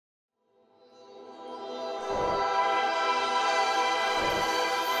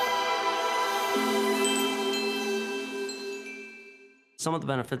Some of the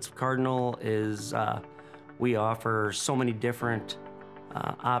benefits of Cardinal is we offer so many different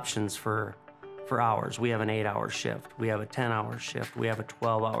options for hours. We have an 8-hour shift, we have a 10-hour shift, we have a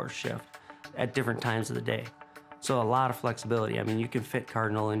 12-hour shift at different times of the day. So a lot of flexibility. I mean, you can fit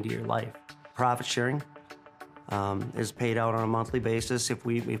Cardinal into your life. Profit sharing is paid out on a monthly basis if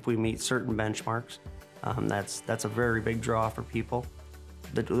we meet certain benchmarks. That's a very big draw for people.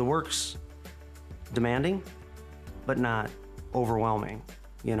 The work's demanding, but not overwhelming.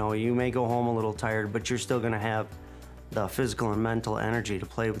 You know, you may go home a little tired, but you're still gonna have the physical and mental energy to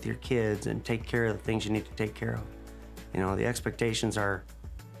play with your kids and take care of the things you need to take care of. You know, the expectations are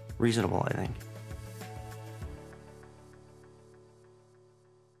reasonable, I think.